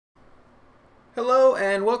Hello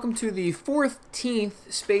and welcome to the 14th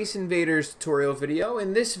Space Invaders tutorial video.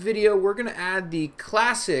 In this video we're going to add the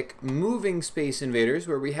classic moving Space Invaders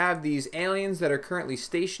where we have these aliens that are currently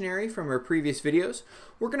stationary from our previous videos.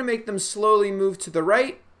 We're going to make them slowly move to the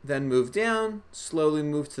right, then move down, slowly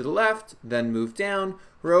move to the left, then move down,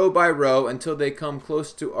 row by row until they come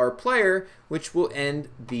close to our player, which will end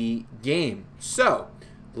the game. So,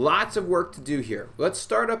 lots of work to do here. Let's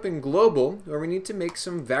start up in global where we need to make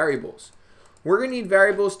some variables. We're going to need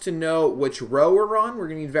variables to know which row we're on. We're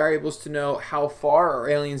going to need variables to know how far our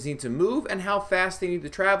aliens need to move and how fast they need to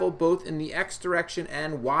travel, both in the X direction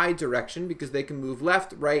and Y direction, because they can move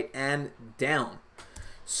left, right, and down.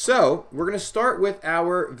 So we're going to start with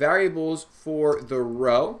our variables for the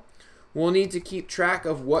row. We'll need to keep track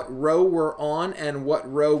of what row we're on and what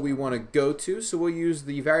row we want to go to. So we'll use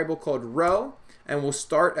the variable called row, and we'll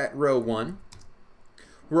start at row 1.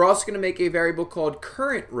 We're also going to make a variable called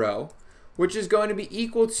current row, which is going to be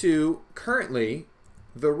equal to currently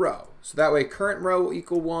the row. So that way current row will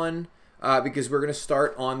equal 1 because we're going to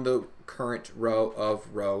start on the current row of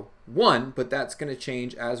row 1, but that's going to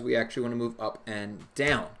change as we actually want to move up and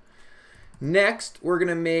down. Next, we're going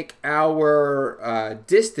to make our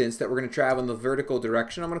distance that we're going to travel in the vertical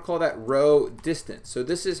direction. I'm going to call that row distance. So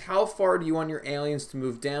this is how far do you want your aliens to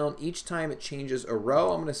move down each time it changes a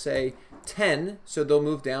row. I'm going to say 10, so they'll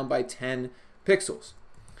move down by 10 pixels.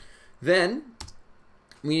 Then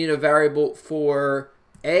we need a variable for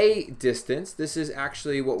a distance. This is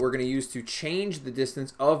actually what we're going to use to change the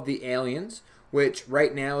distance of the aliens, which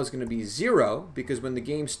right now is going to be 0 because when the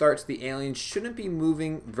game starts, the aliens shouldn't be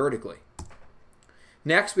moving vertically.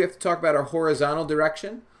 Next, we have to talk about our horizontal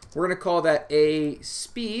direction. We're going to call that a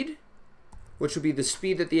speed, which will be the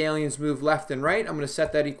speed that the aliens move left and right. I'm going to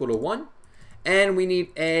set that equal to 1. And we need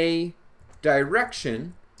a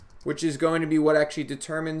direction, which is going to be what actually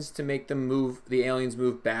determines to make them move, the aliens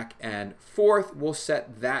move back and forth. We'll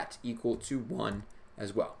set that equal to 1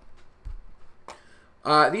 as well.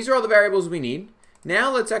 These are all the variables we need.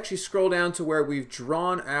 Now let's actually scroll down to where we've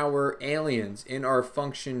drawn our aliens in our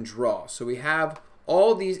function draw. So we have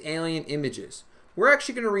all these alien images. We're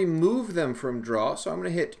actually going to remove them from draw. So I'm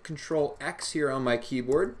going to hit Control X here on my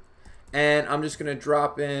keyboard. And I'm just going to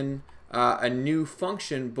drop in a new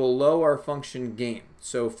function below our function game.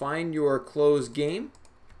 So find your close game.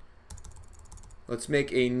 Let's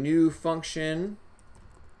make a new function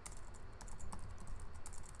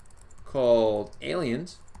called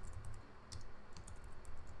aliens.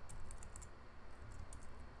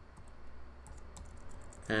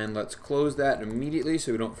 And let's close that immediately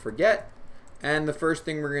so we don't forget. And the first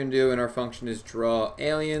thing we're going to do in our function is draw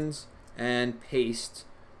aliens and paste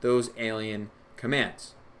those alien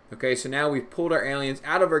commands. Okay, so now we've pulled our aliens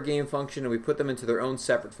out of our game function and we put them into their own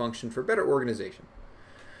separate function for better organization.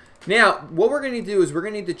 Now, what we're going to do is we're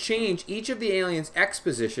going to need to change each of the aliens' X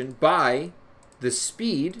position by the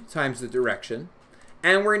speed times the direction,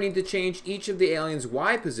 and we're going to need to change each of the aliens'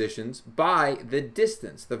 Y positions by the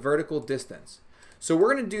distance, the vertical distance. So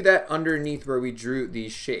we're going to do that underneath where we drew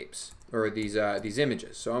these shapes, or these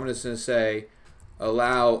images. So I'm just going to say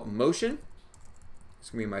allow motion. It's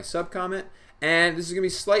going to be my subcomment. And this is going to be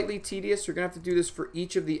slightly tedious. You're going to have to do this for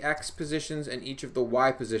each of the X positions and each of the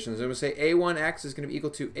Y positions. I'm going to say A1X is going to be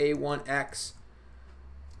equal to A1X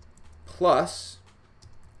plus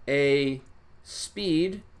a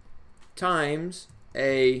speed times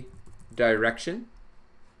a direction.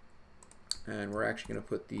 And we're actually going to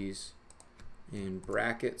put these in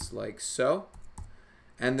brackets like so.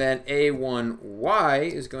 And then A1Y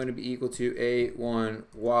is going to be equal to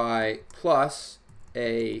A1Y plus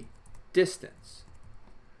a distance.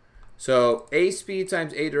 So a speed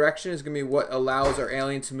times a direction is going to be what allows our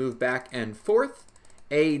alien to move back and forth.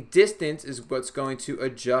 A distance is what's going to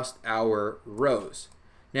adjust our rows.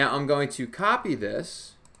 Now I'm going to copy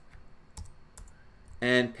this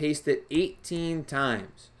and paste it 18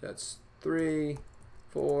 times. That's 3,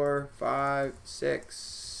 4, 5, 6,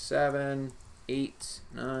 7, 8,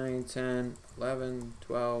 9, 10, 11,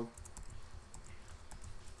 12,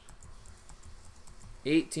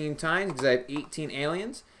 18 times because I have 18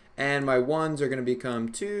 aliens, and my 1s are going to become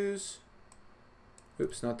 2s.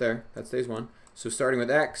 Oops, not there. That stays 1. So starting with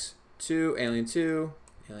X, 2, alien 2,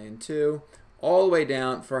 alien 2, all the way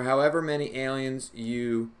down for however many aliens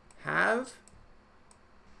you have.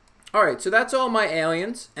 Alright, so that's all my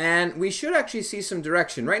aliens, and we should actually see some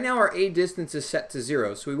direction. Right now our A distance is set to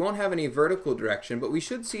 0, so we won't have any vertical direction, but we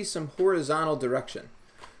should see some horizontal direction.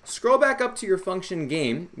 Scroll back up to your function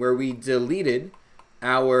game where we deleted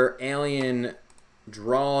our alien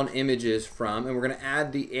drawn images from, and we're going to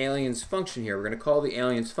add the aliens function here. We're going to call the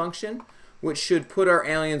aliens function, which should put our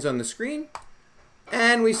aliens on the screen.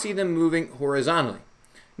 and we see them moving horizontally.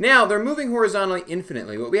 Now, they're moving horizontally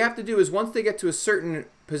infinitely. What we have to do is once they get to a certain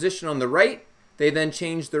position on the right, they then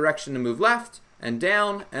change direction to move left and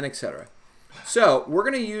down and etc. So we're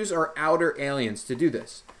going to use our outer aliens to do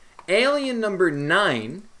this. Alien number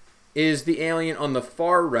 9 is the alien on the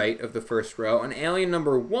far right of the first row, and alien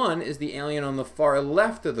number 1 is the alien on the far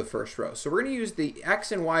left of the first row. So we're going to use the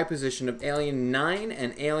X and Y position of alien 9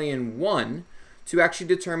 and alien 1 to actually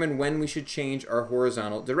determine when we should change our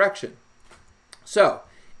horizontal direction. So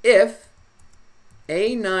if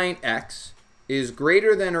A9X is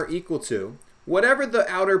greater than or equal to whatever the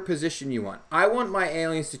outer position you want. I want my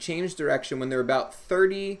aliens to change direction when they're about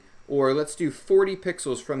 30 or let's do 40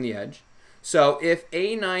 pixels from the edge. So if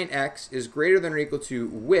A9X is greater than or equal to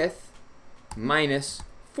width minus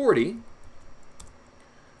 40,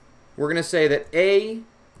 we're going to say that A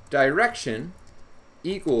direction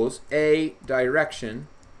equals A direction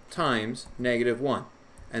times -1.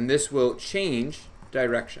 And this will change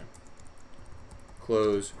direction.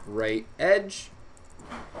 Close right edge.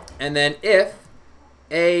 And then if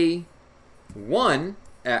A1X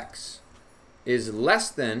is less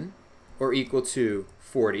than or equal to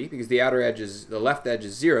 40, because the outer edge is, the left edge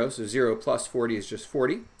is 0, so 0 plus 40 is just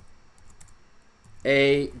 40.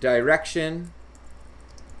 A direction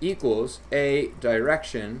equals A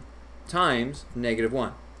direction times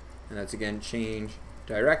 -1. And that's again change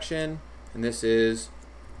direction. And this is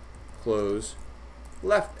close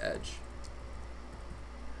left edge.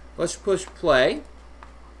 Let's push play.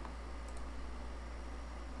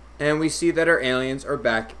 And we see that our aliens are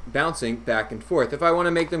bouncing back and forth. If I want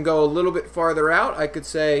to make them go a little bit farther out, I could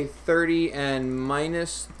say 30 and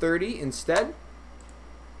 -30 instead.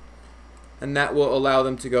 And that will allow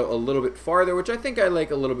them to go a little bit farther, which I think I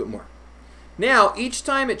like a little bit more. Now, each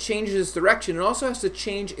time it changes its direction, it also has to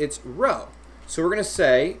change its row. So we're going to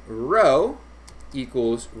say row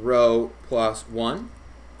equals row plus 1.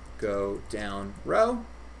 Go down row.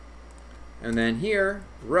 And then here,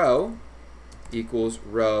 row equals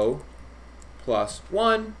row plus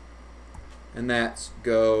 1. And that's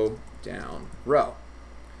go down row.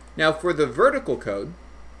 Now for the vertical code,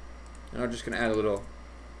 and I'm just going to add a little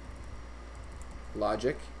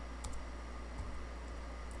logic.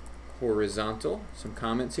 Horizontal, some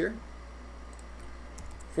comments here.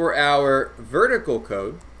 For our vertical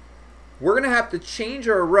code, we're going to have to change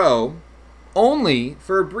our row only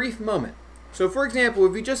for a brief moment. So for example,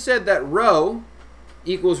 if we just said that row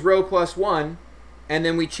equals row plus 1, and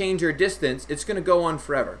then we change our distance, it's going to go on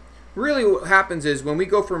forever. Really what happens is when we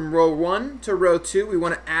go from row 1 to row 2, we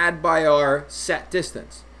want to add by our set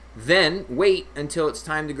distance. Then wait until it's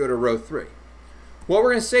time to go to row 3. What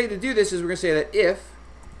we're going to say to do this is we're going to say that if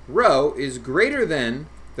row is greater than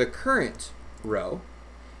the current row,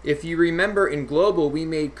 if you remember in global we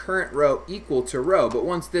made current row equal to row, but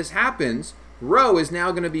once this happens, row is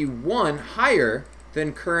now going to be 1 higher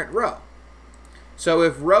than current row. So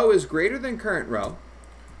if row is greater than current row,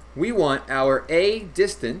 we want our A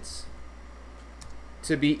distance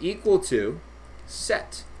to be equal to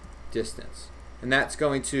set distance. And that's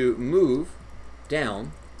going to move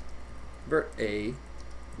down a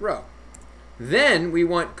row. Then we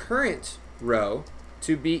want current row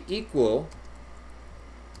to be equal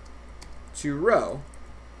to row,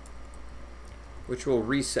 which will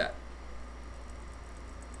reset.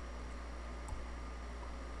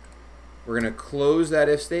 We're going to close that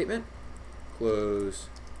if statement, close,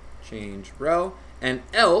 change row, and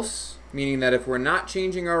else, meaning that if we're not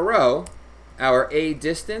changing our row, our A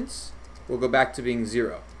distance will go back to being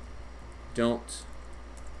 0. Don't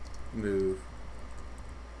move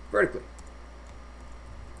vertically.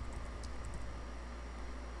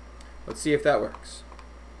 Let's see if that works.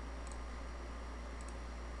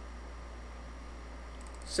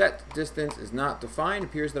 Set distance is not defined. It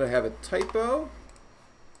appears that I have a typo.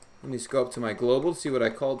 Let me just go up to my global to see what I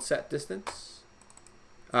called set distance.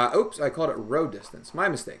 Oops, I called it row distance. My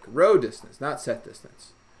mistake. Row distance, not set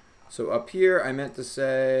distance. So up here, I meant to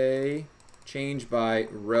say change by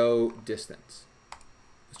row distance.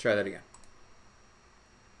 Let's try that again.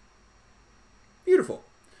 Beautiful.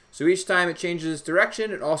 So each time it changes its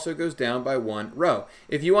direction, it also goes down by 1 row.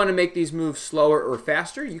 If you want to make these move slower or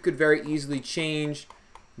faster, you could very easily change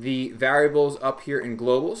the variables up here in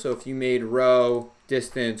global. So if you made row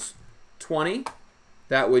distance 20,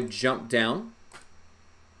 that would jump down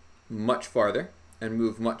much farther and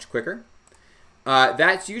move much quicker.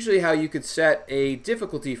 That's usually how you could set a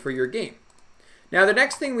difficulty for your game. Now the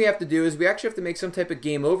next thing we have to do is we actually have to make some type of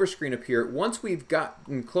game over screen up here once we've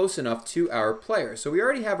gotten close enough to our player. So we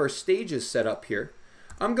already have our stages set up here.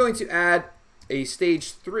 I'm going to add a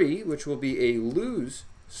stage 3, which will be a lose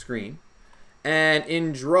screen. And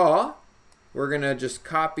in draw, we're going to just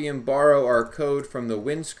copy and borrow our code from the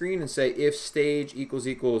win screen and say if stage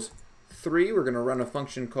equals 3, we're going to run a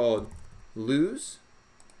function called lose.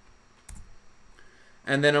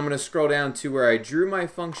 And then I'm going to scroll down to where I drew my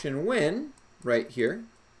function win right here.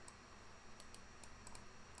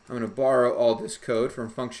 I'm going to borrow all this code from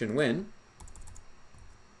function win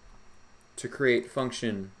to create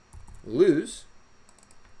function lose.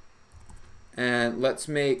 And let's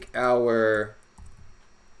make our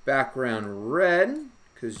background red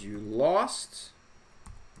because you lost.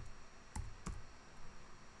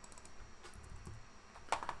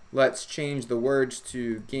 Let's change the words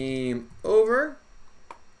to game over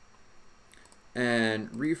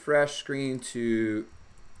and refresh screen to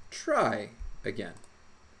try again.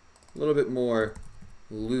 A little bit more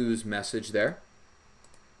lose message there.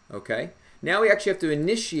 Okay. Now we actually have to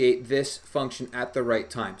initiate this function at the right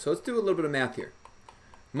time. So let's do a little bit of math here.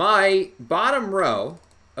 My bottom row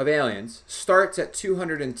of aliens starts at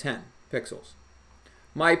 210 pixels.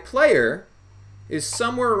 My player is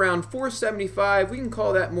somewhere around 475. We can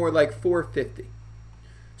call that more like 450.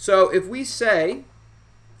 So if we say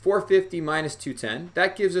 450 minus 210,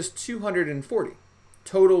 that gives us 240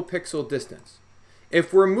 total pixel distance.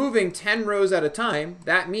 If we're moving 10 rows at a time,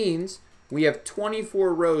 that means we have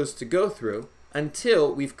 24 rows to go through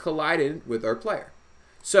until we've collided with our player.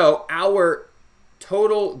 So our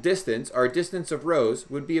total distance, our distance of rows,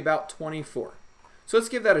 would be about 24. So let's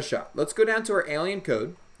give that a shot. Let's go down to our alien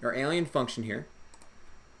code, our alien function here,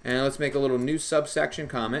 and let's make a little new subsection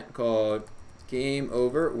comment called game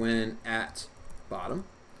over when at bottom.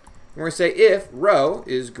 We're going to say if row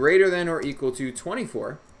is greater than or equal to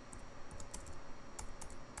 24,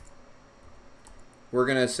 we're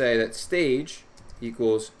going to say that stage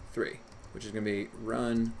equals 3, which is going to be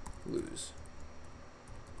run lose.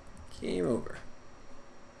 Game over.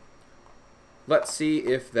 Let's see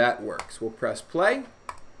if that works. We'll press play,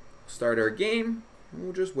 start our game, and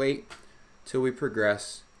we'll just wait till we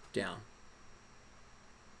progress down.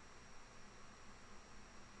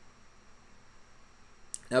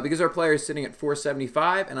 Now, because our player is sitting at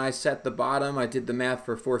 475 and I set the bottom, I did the math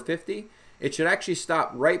for 450, it should actually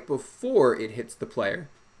stop right before it hits the player.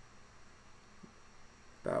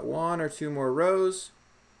 About 1 or 2 more rows.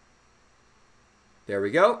 There we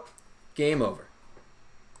go. Game over.